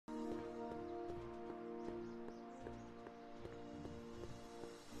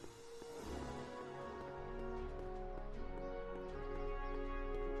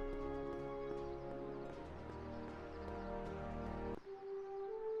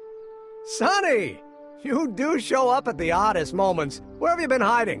Sonny! You do show up at the oddest moments. Where have you been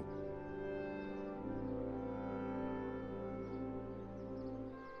hiding?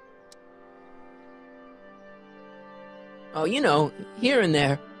 Oh, you know, here and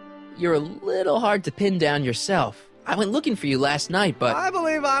there. You're a little hard to pin down yourself. I went looking for you last night, but... I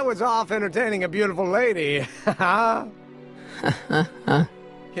believe I was off entertaining a beautiful lady.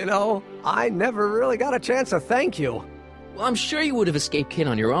 You know, I never really got a chance to thank you. Well, I'm sure you would have escaped Kid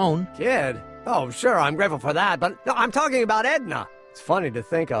on your own. Kid? Oh, sure, I'm grateful for that, but no, I'm talking about Edna. It's funny to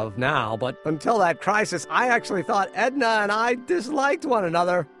think of now, but until that crisis, I actually thought Edna and I disliked one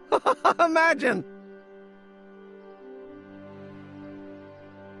another. Imagine!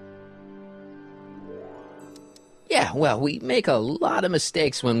 Yeah, well, we make a lot of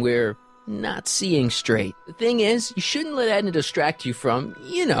mistakes when we're not seeing straight. The thing is, you shouldn't let Edna distract you from,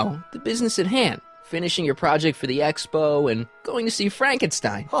 you know, the business at hand. Finishing your project for the expo and going to see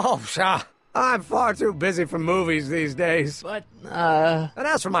Frankenstein. Oh, pshaw. I'm far too busy for movies these days. But, And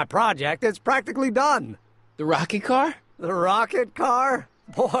as for my project, it's practically done. the rocket car? The rocket car?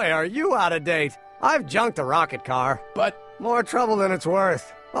 Boy, are you out of date. I've junked the rocket car. But... More trouble than it's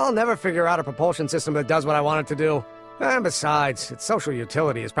worth. I'll never figure out a propulsion system that does what I want it to do. And besides, its social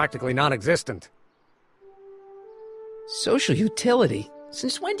utility is practically non-existent. Social utility?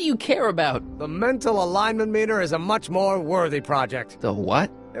 Since when do you care about... The mental alignment meter is a much more worthy project. The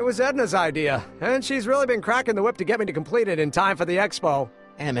what? It was Edna's idea, and she's really been cracking the whip to get me to complete it in time for the expo.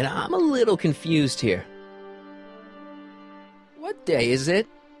 Emmett, I'm a little confused here. What day is it?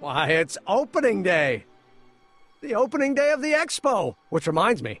 Why, it's opening day. The opening day of the expo. Which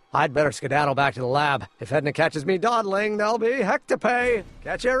reminds me, I'd better skedaddle back to the lab. If Edna catches me dawdling, there'll be heck to pay.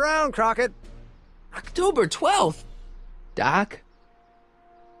 Catch you around, Crockett. October 12th? Doc?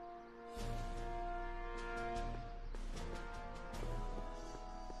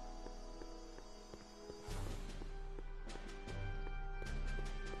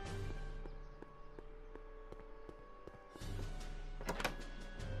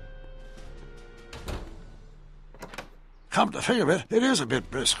 Come to think of it, it is a bit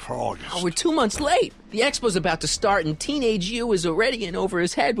brisk for August. Oh, we're 2 months late. The expo's about to start and teenage you is already in over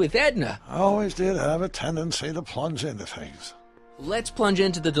his head with Edna. I always did have a tendency to plunge into things. Let's plunge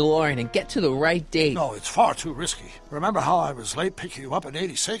into the DeLorean and get to the right date. No, it's far too risky. Remember how I was late picking you up in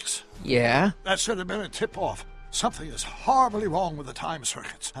 '86? Yeah? That should have been a tip-off. Something is horribly wrong with the time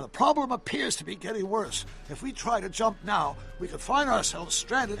circuits, and the problem appears to be getting worse. If we try to jump now, we could find ourselves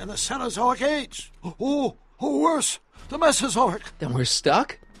stranded in the Cenozoic age. Oh, worse, the Mesozoic. Then we're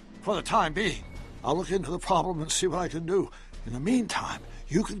stuck? For the time being. I'll look into the problem and see what I can do. In the meantime,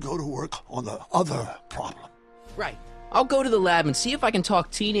 you can go to work on the other problem. Right. I'll go to the lab and see if I can talk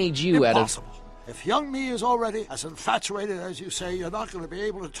teenage you out of... Impossible. If young me is already as infatuated as you say, you're not going to be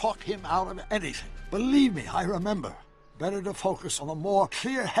able to talk him out of anything. Believe me, I remember. Better to focus on the more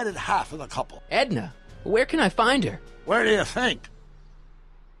clear-headed half of the couple. Edna, where can I find her? Where do you think?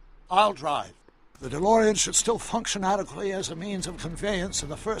 I'll drive. The DeLorean should still function adequately as a means of conveyance in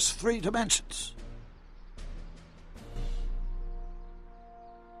the first 3 dimensions.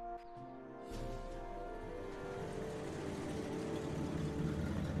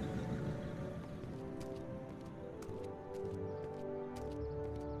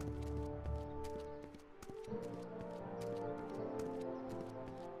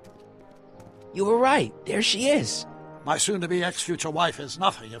 You were right. There she is. My soon-to-be ex-future wife is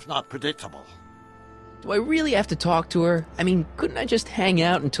nothing if not predictable. Do I really have to talk to her? I mean, couldn't I just hang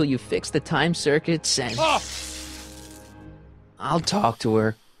out until you fix the time circuits and... Oh! I'll talk to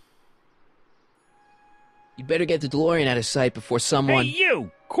her. You'd better get the DeLorean out of sight before someone... Hey, you!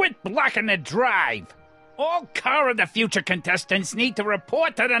 Quit blocking the drive! All Car of the Future contestants need to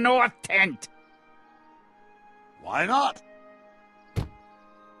report to the North Tent! Why not?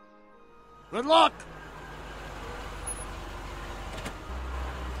 Good luck!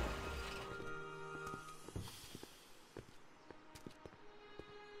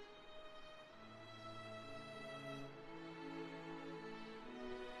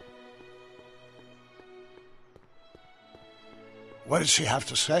 What did she have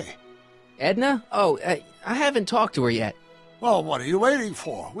to say? Edna? Oh, I haven't talked to her yet. Well, what are you waiting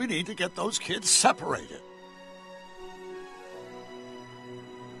for? We need to get those kids separated.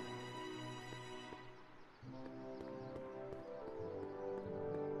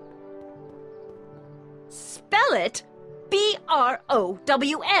 Spell it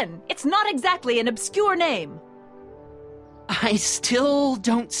B-R-O-W-N. It's not exactly an obscure name. I still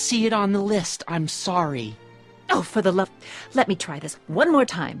don't see it on the list. I'm sorry. Oh, for the love... Let me try this one more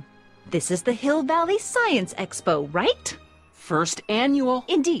time. This is the Hill Valley Science Expo, right? First annual.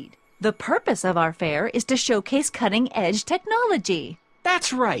 Indeed. The purpose of our fair is to showcase cutting-edge technology.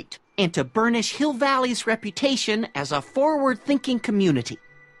 That's right, and to burnish Hill Valley's reputation as a forward-thinking community.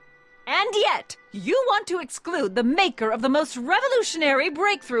 And yet, you want to exclude the maker of the most revolutionary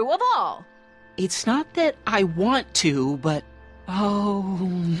breakthrough of all. It's not that I want to, but... oh,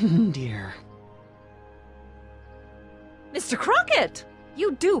 dear. Mr. Crockett,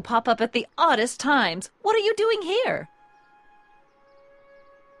 you do pop up at the oddest times. What are you doing here?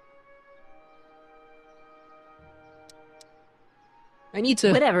 I need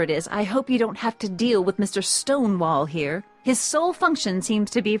to... Whatever it is, I hope you don't have to deal with Mr. Stonewall here. His sole function seems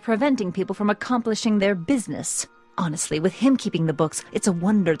to be preventing people from accomplishing their business. Honestly, with him keeping the books, it's a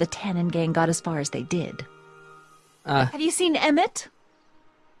wonder the Tannen gang got as far as they did. Have you seen Emmett?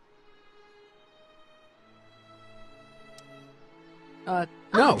 No.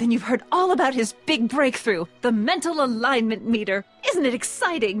 Oh, then you've heard all about his big breakthrough, the mental alignment meter. Isn't it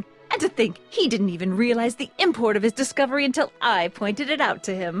exciting? And to think, he didn't even realize the import of his discovery until I pointed it out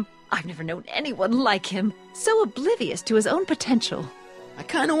to him. I've never known anyone like him, so oblivious to his own potential. I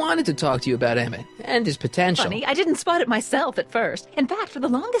kind of wanted to talk to you about Emmett and his potential. Funny, I didn't spot it myself at first. In fact, for the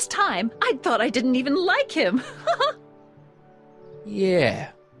longest time, I thought I didn't even like him.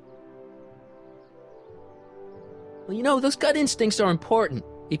 Yeah. Well, you know, those gut instincts are important.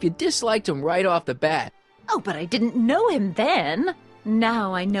 If you disliked him right off the bat. Oh, but I didn't know him then.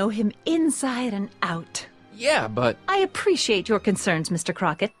 Now I know him inside and out. Yeah, but... I appreciate your concerns, Mr.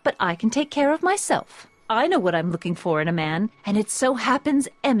 Crockett, but I can take care of myself. I know what I'm looking for in a man, and it so happens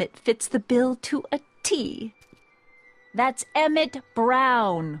Emmett fits the bill to a T. That's Emmett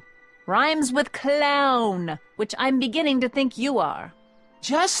Brown. Rhymes with clown, which I'm beginning to think you are.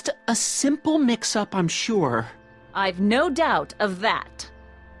 Just a simple mix-up, I'm sure. I've no doubt of that.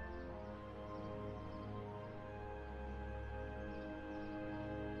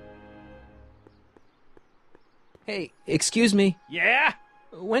 Hey, excuse me. Yeah?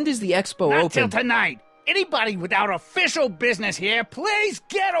 When does the expo Not open? till tonight. Anybody without official business here, please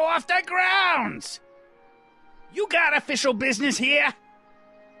get off the grounds! You got official business here?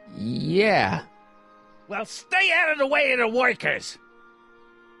 Yeah. Well, stay out of the way of the workers.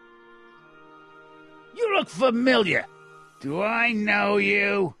 You look familiar. Do I know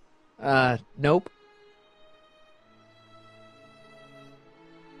you? Nope.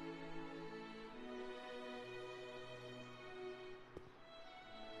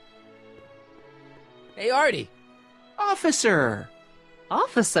 Hey, Artie. Officer!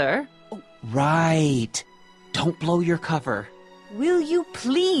 Officer, Right. Don't blow your cover. will you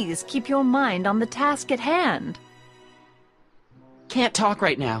please keep your mind on the task at hand? Can't talk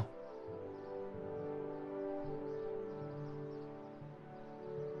right now.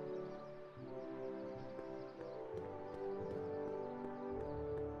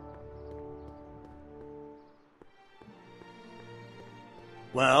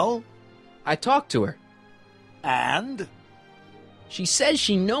 Well, I talked to her. and? She says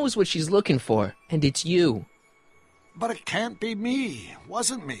she knows what she's looking for, and it's you. But it can't be me.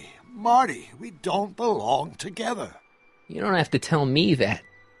 Wasn't me. Marty, we don't belong together. You don't have to tell me that.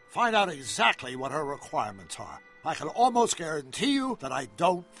 Find out exactly what her requirements are. I can almost guarantee you that I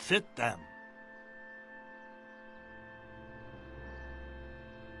don't fit them.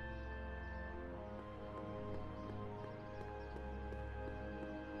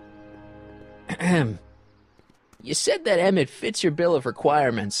 Ahem. You said that Emmett fits your bill of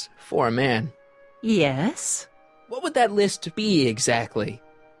requirements for a man. Yes? What would that list be exactly?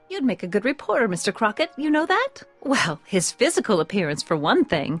 You'd make a good reporter, Mr. Crockett, you know that? Well, his physical appearance for one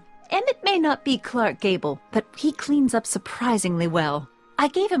thing. Emmett may not be Clark Gable, but he cleans up surprisingly well. I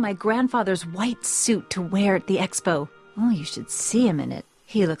gave him my grandfather's white suit to wear at the expo. Oh, you should see him in it.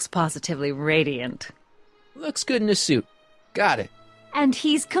 He looks positively radiant. Looks good in a suit. Got it. And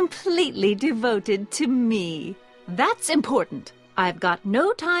he's completely devoted to me. That's important. I've got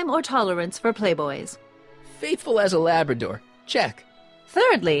no time or tolerance for playboys. Faithful as a Labrador. Check.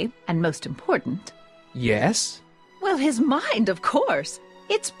 Thirdly, and most important, Yes? well, his mind, of course.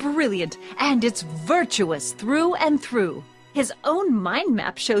 It's brilliant, and it's virtuous through and through. His own mind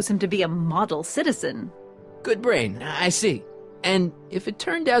map shows him to be a model citizen. Good brain. I see. And if it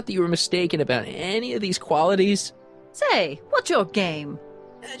turned out that you were mistaken about any of these qualities, Say, what's your game?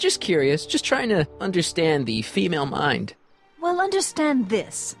 just curious, just trying to understand the female mind. Well, understand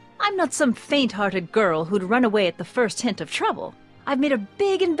this. I'm not some faint-hearted girl who'd run away at the first hint of trouble. I've made a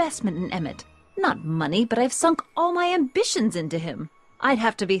big investment in Emmett. Not money, but I've sunk all my ambitions into him. I'd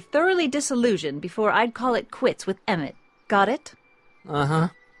have to be thoroughly disillusioned before I'd call it quits with Emmett. Got it? Uh-huh.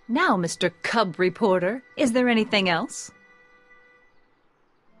 Now, Mr. Cub Reporter, is there anything else?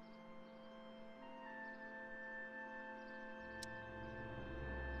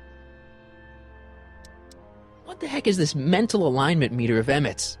 the heck is this mental alignment meter of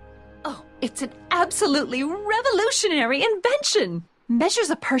Emmett's? Oh, it's an absolutely revolutionary invention. Measures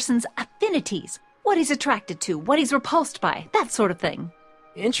a person's affinities, what he's attracted to, what he's repulsed by, that sort of thing.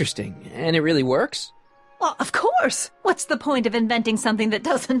 Interesting. And it really works? Well, of course. What's the point of inventing something that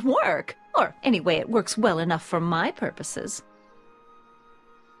doesn't work? Or anyway, it works well enough for my purposes.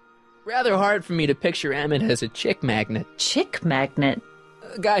 Rather hard for me to picture Emmett as a chick magnet. Chick magnet?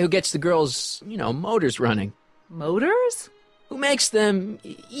 A guy who gets the girls, motors running. Motors? Who makes them,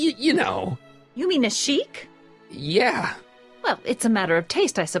 you know. You mean a chic? Yeah. Well, it's a matter of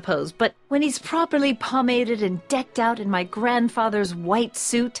taste, I suppose, but when he's properly pomaded and decked out in my grandfather's white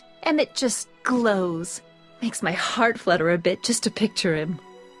suit, Emmett just glows. Makes my heart flutter a bit just to picture him.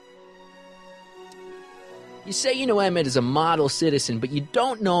 You say you know Emmett is a model citizen, but you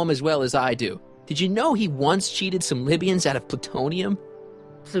don't know him as well as I do. Did you know he once cheated some Libyans out of plutonium?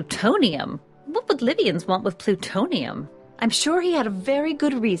 Plutonium? What would Libyans want with plutonium? I'm sure he had a very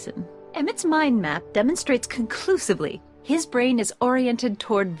good reason. Emmett's mind map demonstrates conclusively his brain is oriented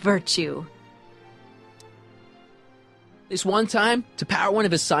toward virtue. This one time, to power one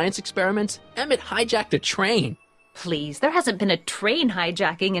of his science experiments, Emmett hijacked a train. Please, there hasn't been a train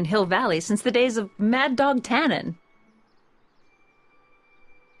hijacking in Hill Valley since the days of Mad Dog Tannen.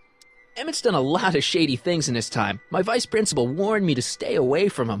 Emmett's done a lot of shady things in his time. My vice principal warned me to stay away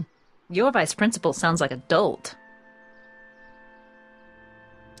from him. Your vice principal sounds like a dolt.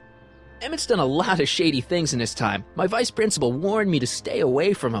 Emmett's done a lot of shady things in his time. My vice principal warned me to stay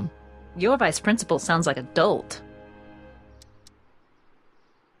away from him. Your vice principal sounds like a dolt.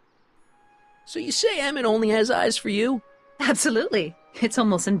 So you say Emmett only has eyes for you? Absolutely. It's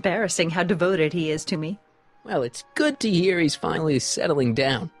almost embarrassing how devoted he is to me. Well, it's good to hear he's finally settling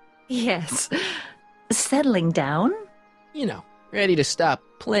down. Yes. Settling down? Ready to stop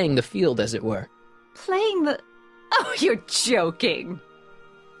playing the field, as it were. Playing the... Oh, you're joking.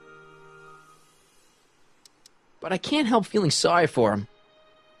 But I can't help feeling sorry for him.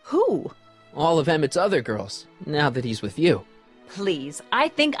 Who? All of Emmett's other girls, now that he's with you. Please, I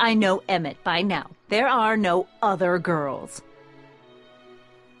think I know Emmett by now. There are no other girls.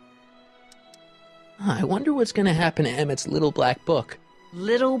 I wonder what's going to happen to Emmett's little black book.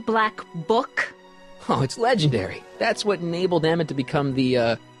 Little black book? Oh, it's legendary. That's what enabled Emmett to become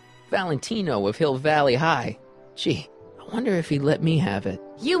the, Valentino of Hill Valley High. Gee, I wonder if he'd let me have it.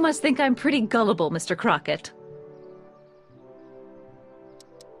 You must think I'm pretty gullible, Mr. Crockett.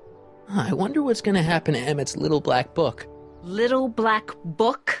 I wonder what's going to happen to Emmett's little black book. Little black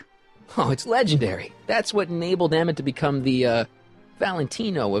book? Oh, it's legendary. That's what enabled Emmett to become the,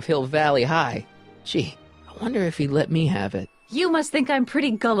 Valentino of Hill Valley High. Gee, I wonder if he'd let me have it. You must think I'm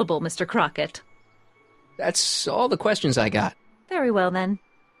pretty gullible, Mr. Crockett. That's all the questions I got. Very well, then.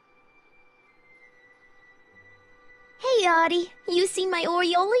 Hey, Artie. You seen my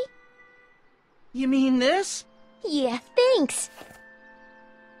Oriole? You mean this? Yeah, thanks.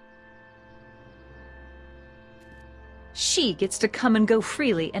 She gets to come and go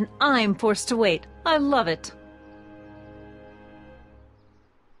freely, and I'm forced to wait. I love it.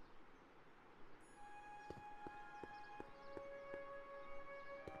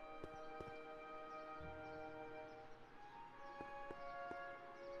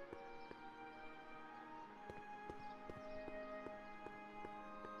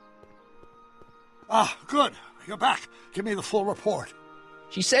 Ah, good. You're back. Give me the full report.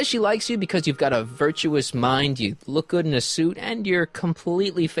 She says she likes you because you've got a virtuous mind, you look good in a suit, and you're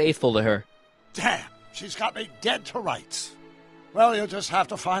completely faithful to her. Damn, she's got me dead to rights. Well, you'll just have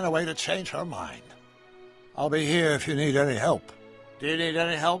to find a way to change her mind. I'll be here if you need any help. Do you need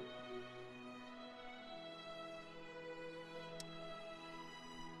any help?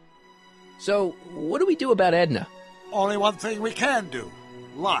 So, what do we do about Edna? Only one thing we can do.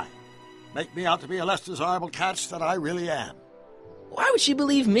 Lie. Make me out to be a less desirable catch than I really am. Why would she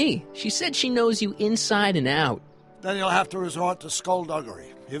believe me? She said she knows you inside and out. Then you'll have to resort to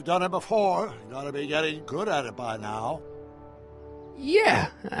skullduggery. You've done it before. You gotta be getting good at it by now. Yeah,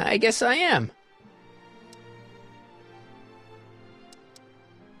 I guess I am.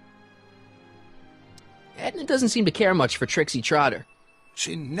 Edna doesn't seem to care much for Trixie Trotter.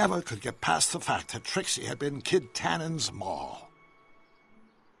 She never could get past the fact that Trixie had been Kid Tannen's ma.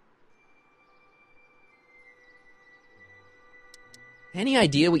 Any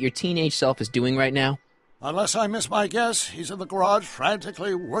idea what your teenage self is doing right now? Unless I miss my guess, he's in the garage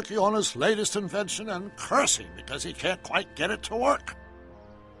frantically working on his latest invention and cursing because he can't quite get it to work.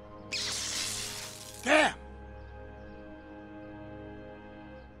 Damn!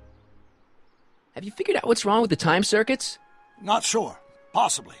 Have you figured out what's wrong with the time circuits? Not sure.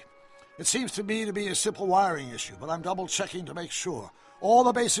 Possibly. It seems to me to be a simple wiring issue, but I'm double-checking to make sure. All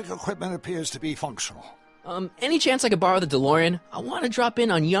the basic equipment appears to be functional. Any chance I could borrow the DeLorean? I want to drop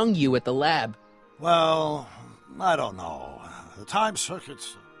in on young you at the lab. Well, I don't know. The time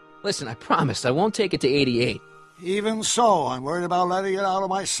circuits... Listen, I promised I won't take it to 88. Even so, I'm worried about letting it out of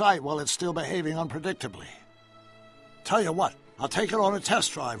my sight while it's still behaving unpredictably. Tell you what, I'll take it on a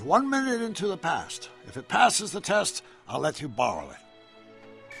test drive 1 minute into the past. If it passes the test, I'll let you borrow it.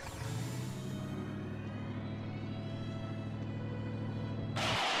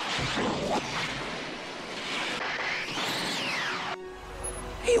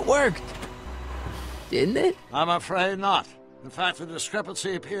 It worked! Didn't it? I'm afraid not. In fact, the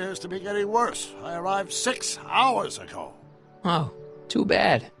discrepancy appears to be getting worse. I arrived 6 hours ago. Oh, too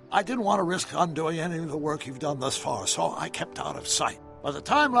bad. I didn't want to risk undoing any of the work you've done thus far, so I kept out of sight. But the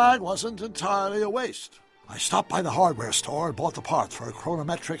time lag wasn't entirely a waste. I stopped by the hardware store and bought the parts for a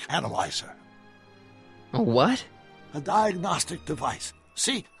chronometric analyzer. A what? A diagnostic device.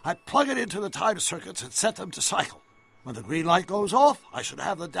 See, I plug it into the time circuits and set them to cycle. When the green light goes off, I should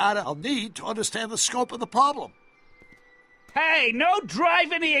have the data I'll need to understand the scope of the problem. Hey, no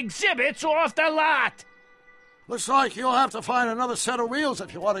driving the exhibits off the lot! Looks like you'll have to find another set of wheels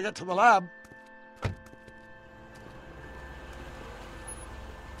if you want to get to the lab.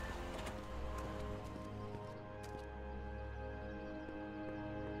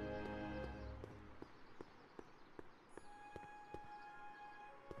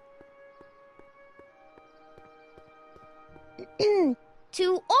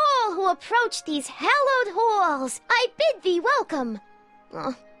 To all who approach these hallowed halls, I bid thee welcome.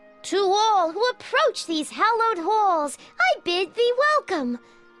 To all who approach these hallowed halls, I bid thee welcome.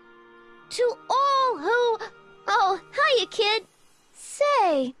 To all who... Oh, hiya, kid.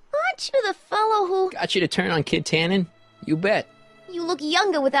 Say, aren't you the fellow who... Got you to turn on Kid Tannen? You bet. You look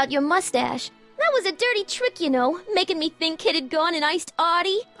younger without your mustache. That was a dirty trick, you know, making me think Kid had gone and iced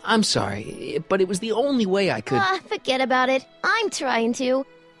Artie. I'm sorry, but it was the only way I could... Forget about it. I'm trying to.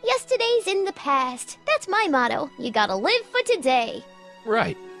 Yesterday's in the past. That's my motto. You gotta live for today.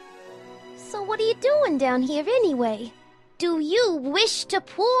 Right. So what are you doing down here anyway? Do you wish to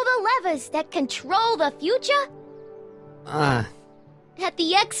pull the levers that control the future? At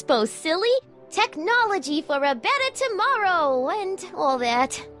the expo, silly. Technology for a better tomorrow, and all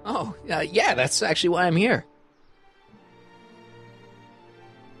that. Oh, yeah, that's actually why I'm here.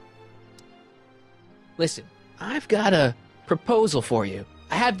 Listen, I've got a proposal for you.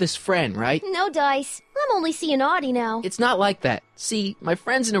 I have this friend, right? No dice. I'm only seeing Artie now. It's not like that. See, my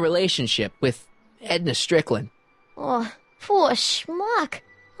friend's in a relationship with Edna Strickland. Oh, poor schmuck.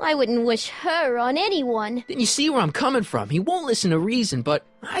 I wouldn't wish her on anyone. Then you see where I'm coming from. He won't listen to reason, but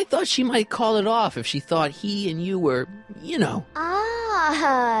I thought she might call it off if she thought he and you were, you know.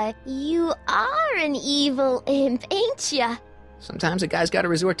 Ah, you are an evil imp, ain't ya? Sometimes a guy's got to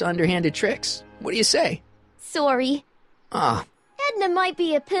resort to underhanded tricks. What do you say? Sorry. Ah. Edna might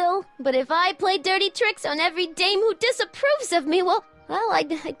be a pill, but if I play dirty tricks on every dame who disapproves of me, well,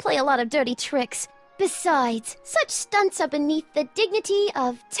 I'd play a lot of dirty tricks. Besides, such stunts are beneath the dignity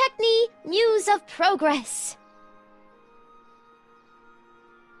of Techne, Muse of Progress.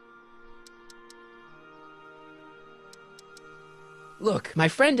 Look, my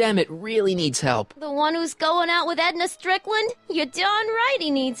friend Emmett really needs help. The one who's going out with Edna Strickland? You're darn right he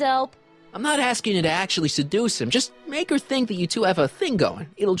needs help. I'm not asking you to actually seduce him. Just make her think that you two have a thing going.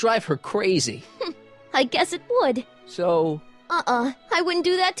 It'll drive her crazy. I guess it would. So... I wouldn't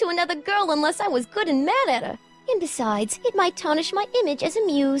do that to another girl unless I was good and mad at her. And besides, it might tarnish my image as a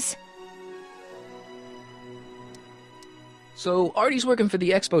muse. So Artie's working for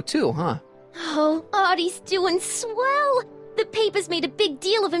the expo too, huh? Oh, Artie's doing swell. The papers made a big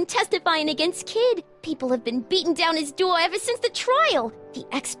deal of him testifying against Kid. People have been beating down his door ever since the trial. The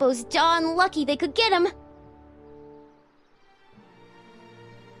expo's darn lucky they could get him.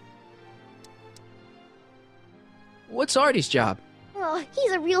 What's Artie's job? Oh,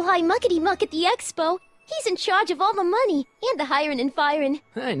 he's a real high muckety-muck at the expo. He's in charge of all the money, and the hiring and firing.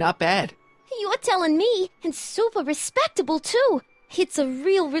 Hey, not bad. You're telling me, and super respectable, too. It's a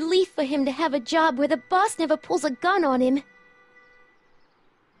real relief for him to have a job where the boss never pulls a gun on him.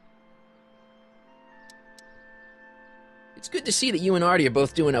 It's good to see that you and Artie are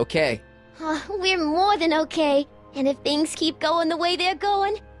both doing okay. We're more than okay, and if things keep going the way they're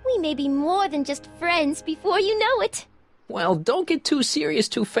going, we may be more than just friends before you know it. Well, don't get too serious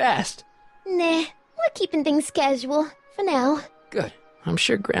too fast. Nah, we're keeping things casual, for now. Good. I'm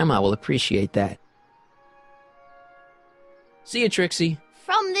sure Grandma will appreciate that. See you, Trixie.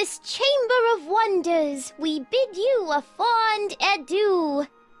 From this chamber of wonders, we bid you a fond adieu.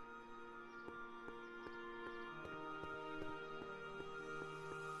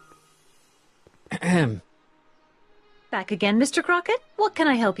 Ahem. Back again, Mr. Crockett? What can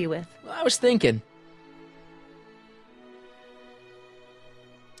I help you with? Well, I was thinking.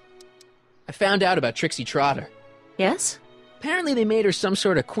 I found out about Trixie Trotter. Yes? Apparently they made her some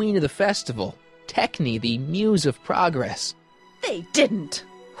sort of queen of the festival. Techne, the muse of progress. They didn't.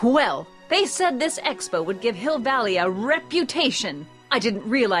 Well, they said this expo would give Hill Valley a reputation. I didn't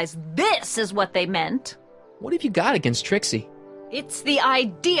realize this is what they meant. What have you got against Trixie? It's the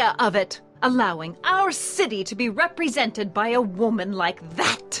idea of it. Allowing our city to be represented by a woman like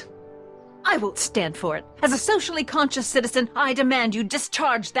that. I won't stand for it. As a socially conscious citizen, I demand you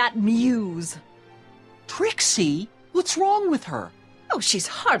discharge that muse. Trixie? What's wrong with her? Oh, she's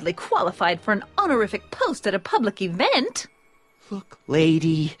hardly qualified for an honorific post at a public event. Look,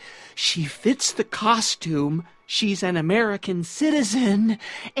 lady, she fits the costume. She's an American citizen,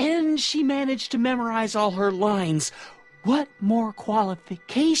 and she managed to memorize all her lines. What more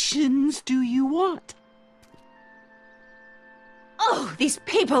qualifications do you want? Oh, these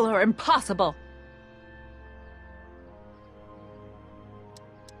people are impossible.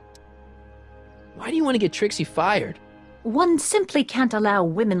 Why do you want to get Trixie fired? One simply can't allow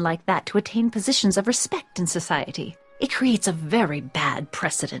women like that to attain positions of respect in society. It creates a very bad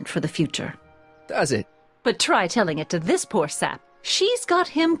precedent for the future. Does it? But try telling it to this poor sap. She's got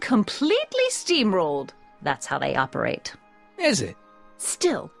him completely steamrolled. That's how they operate. Is it?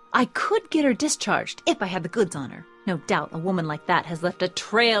 Still, I could get her discharged if I had the goods on her. No doubt a woman like that has left a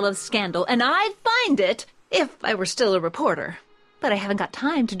trail of scandal, and I'd find it if I were still a reporter. But I haven't got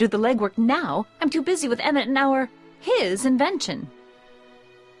time to do the legwork now. I'm too busy with Emmett and his invention.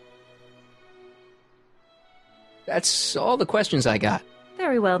 That's all the questions I got.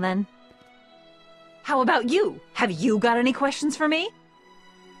 Very well, then. How about you? Have you got any questions for me?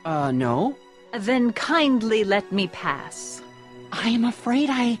 No. Then kindly let me pass. I am afraid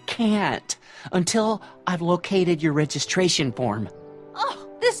I can't until I've located your registration form. Oh,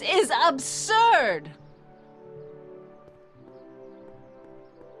 this is absurd!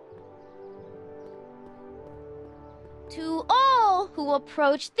 To all who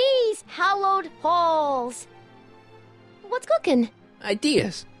approach these hallowed halls. What's cooking?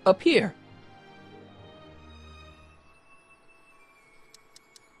 Ideas. Up here.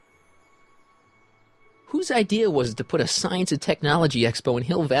 Whose idea was it to put a science and technology expo in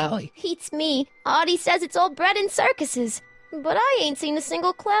Hill Valley? Beats me. Artie says it's all bred in circuses. But I ain't seen a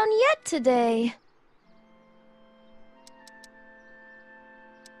single clown yet today.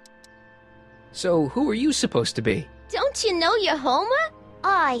 So who are you supposed to be? Don't you know your Homer?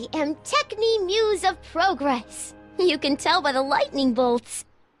 I am Techne Muse of Progress. You can tell by the lightning bolts.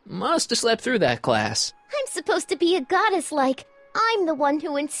 Must have slept through that class. I'm supposed to be a goddess like. I'm the one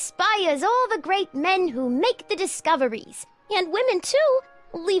who inspires all the great men who make the discoveries. And women, too.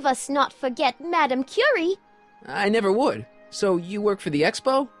 Leave us not forget Madame Curie. I never would. So you work for the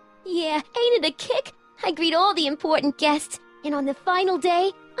expo? Yeah, ain't it a kick? I greet all the important guests, and on the final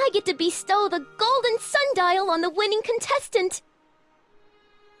day, I get to bestow the golden sundial on the winning contestant.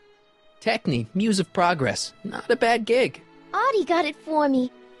 Techne, Muse of Progress. Not a bad gig. Artie got it for me.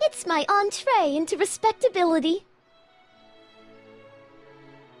 It's my entree into respectability.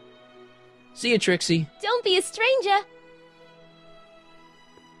 See you, Trixie. Don't be a stranger.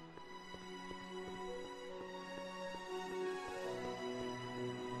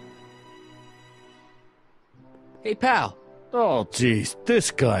 Hey, pal. Oh, geez, this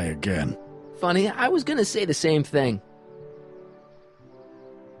guy again. Funny, I was gonna say the same thing.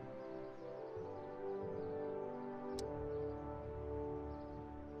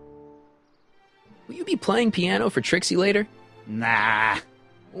 Will you be playing piano for Trixie later? Nah,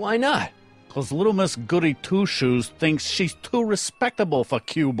 Why not? 'cause little Miss Goody Two-Shoes thinks she's too respectable for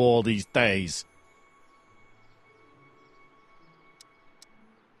cue ball these days.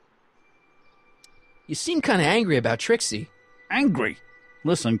 You seem kinda angry about Trixie. Angry?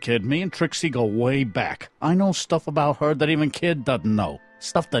 Listen, kid, me and Trixie go way back. I know stuff about her that even Kid doesn't know.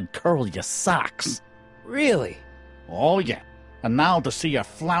 Stuff that'd curl your socks. Really? Oh, yeah. And now to see her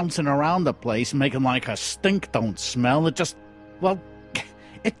flouncing around the place, making like her stink don't smell, it just, well,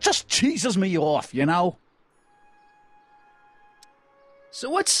 it just cheeses me off, you know? So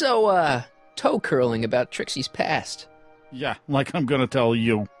what's so, toe-curling about Trixie's past? Yeah, like I'm gonna tell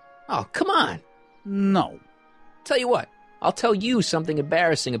you. Oh, come on. No. Tell you what, I'll tell you something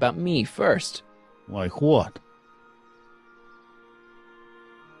embarrassing about me first. Like what?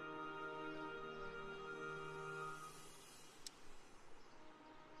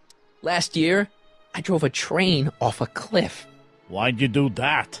 Last year, I drove a train off a cliff. Why'd you do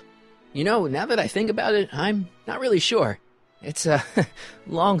that? You know, now that I think about it, I'm not really sure. It's a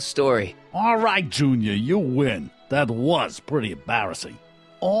long story. All right, Junior, you win. That was pretty embarrassing.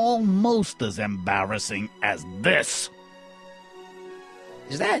 Almost as embarrassing as this.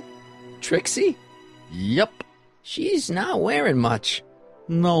 Is that Trixie? Yep. She's not wearing much.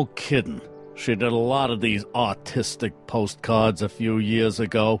 No kidding. She did a lot of these artistic postcards a few years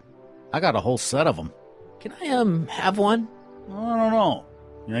ago. I got a whole set of them. Can I, have one? I don't know.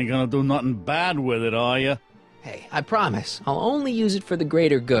 You ain't gonna do nothing bad with it, are you? Hey, I promise. I'll only use it for the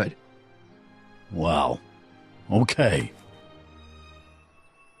greater good. Well, okay.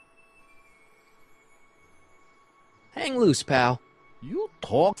 Hang loose, pal. You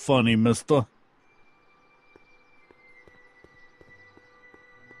talk funny, mister.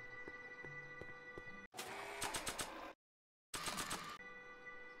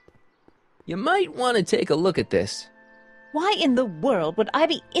 You might want to take a look at this. Why in the world would I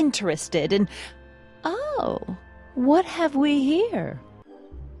be interested in... Oh, what have we here?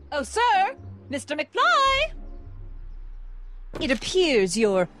 Oh, sir! Mr. McFly! It appears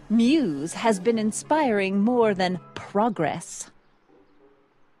your muse has been inspiring more than progress.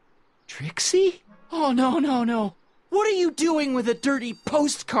 Trixie? Oh, no. What are you doing with a dirty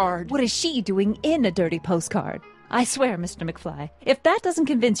postcard? What is she doing in a dirty postcard? I swear, Mr. McFly, if that doesn't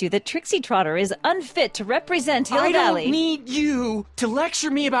convince you that Trixie Trotter is unfit to represent Hill I Valley... don't need you to lecture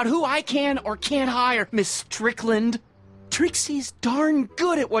me about who I can or can't hire, Miss Strickland. Trixie's darn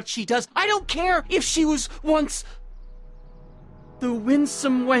good at what she does. I don't care if she was once the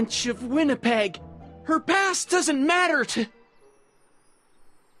winsome wench of Winnipeg. Her past doesn't matter to...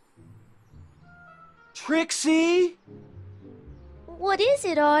 Trixie? What is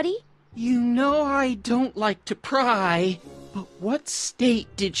it, Artie? You know I don't like to pry, but what state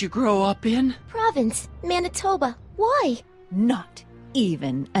did you grow up in? Province, Manitoba. Why? Not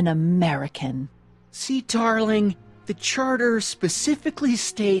even an American. See, darling, the charter specifically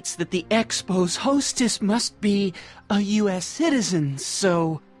states that the Expo's hostess must be a U.S. citizen,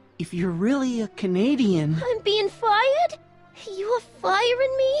 so if you're really a Canadian... I'm being fired? You are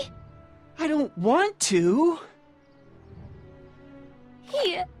firing me? I don't want to.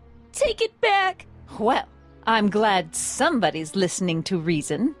 Here, take it back. Well, I'm glad somebody's listening to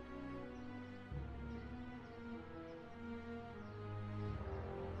reason.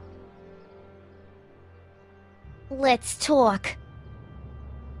 Let's talk.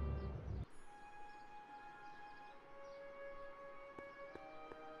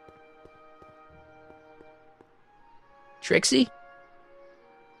 Trixie?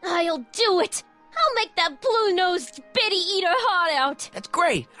 I'll do it! I'll make that blue-nosed bitty eat her heart out! That's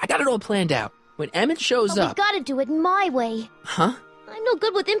great. I got it all planned out. When Emmett shows But we up... gotta do it my way. Huh? I'm no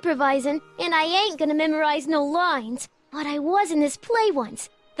good with improvising, and I ain't gonna memorize no lines. But I was in this play once.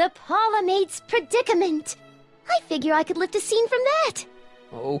 The Parlourmaid's Predicament. I figure I could lift a scene from that.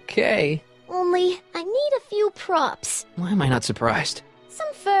 Okay. Only, I need a few props. Why am I not surprised?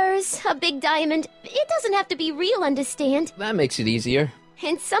 Some furs, a big diamond. It doesn't have to be real, understand? That makes it easier.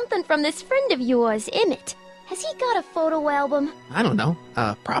 And something from this friend of yours, Emmett. Has he got a photo album? I don't know.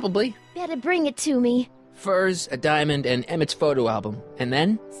 Probably. Better bring it to me. Furs, a diamond, and Emmett's photo album. And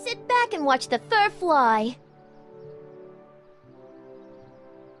then? Sit back and watch the fur fly.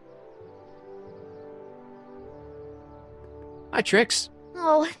 Hi, Trix.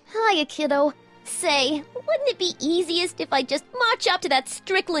 Oh, hiya, kiddo. Say, wouldn't it be easiest if I just march up to that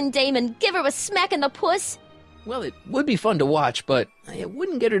Strickland dame and give her a smack in the puss? Well, it would be fun to watch, but it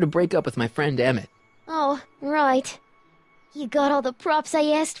wouldn't get her to break up with my friend Emmett. Oh, right. You got all the props I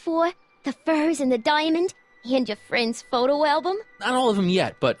asked for? The furs and the diamond? And your friend's photo album? Not all of them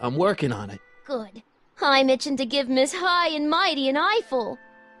yet, but I'm working on it. Good. I'm itching to give Miss High and Mighty an eyeful.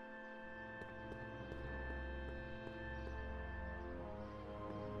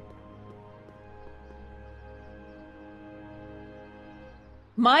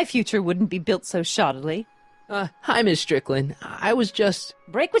 My future wouldn't be built so shoddily. Hi, Miss Strickland. I was just...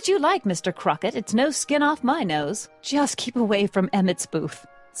 Break what you like, Mr. Crockett. It's no skin off my nose. Just keep away from Emmett's booth.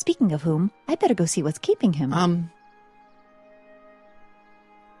 Speaking of whom, I better go see what's keeping him.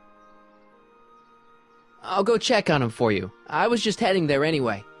 I'll go check on him for you. I was just heading there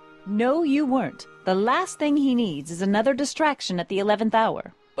anyway. No, you weren't. The last thing he needs is another distraction at the 11th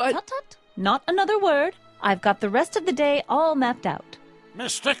hour. But... Tut tut. Not another word. I've got the rest of the day all mapped out.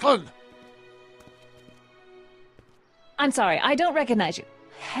 Miss Strickland! I'm sorry, I don't recognize you.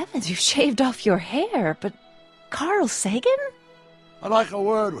 Heavens, you shaved off your hair, but... Carl Sagan? I'd like a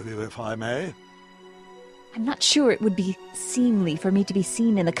word with you, if I may. I'm not sure it would be seemly for me to be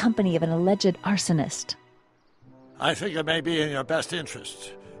seen in the company of an alleged arsonist. I think it may be in your best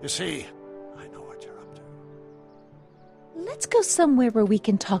interest. You see, I know what you're up to. Let's go somewhere where we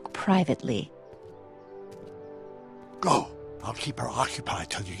can talk privately. Go. I'll keep her occupied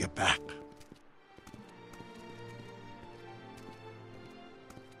till you get back.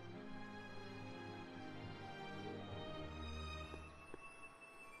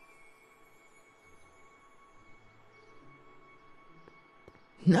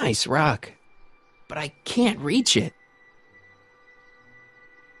 Nice rock, but I can't reach it.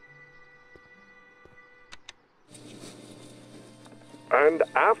 And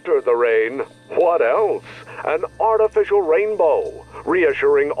after the rain, what else? An artificial rainbow,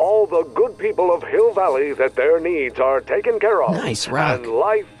 reassuring all the good people of Hill Valley that their needs are taken care of. Nice rock, and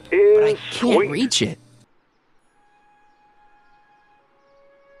life is but I can't sweet. reach it.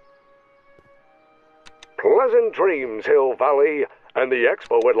 Pleasant dreams, Hill Valley. And the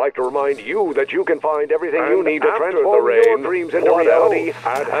Expo would like to remind you that you can find everything you need to transform your dreams into reality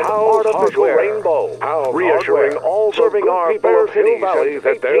at an artificial rainbow, reassuring all the good people of Hill Valley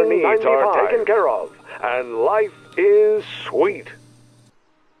that their needs are taken care of, and life is sweet.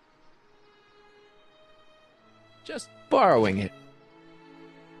 Just borrowing it.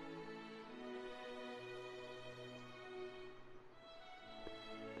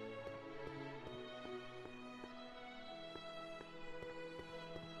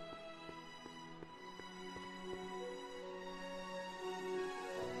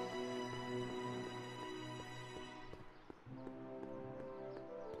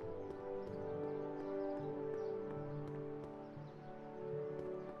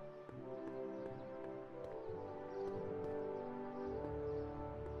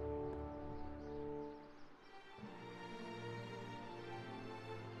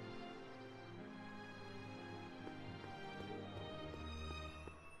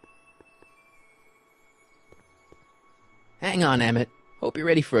 Hang on, Emmett. Hope you're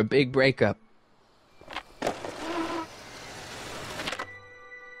ready for a big breakup.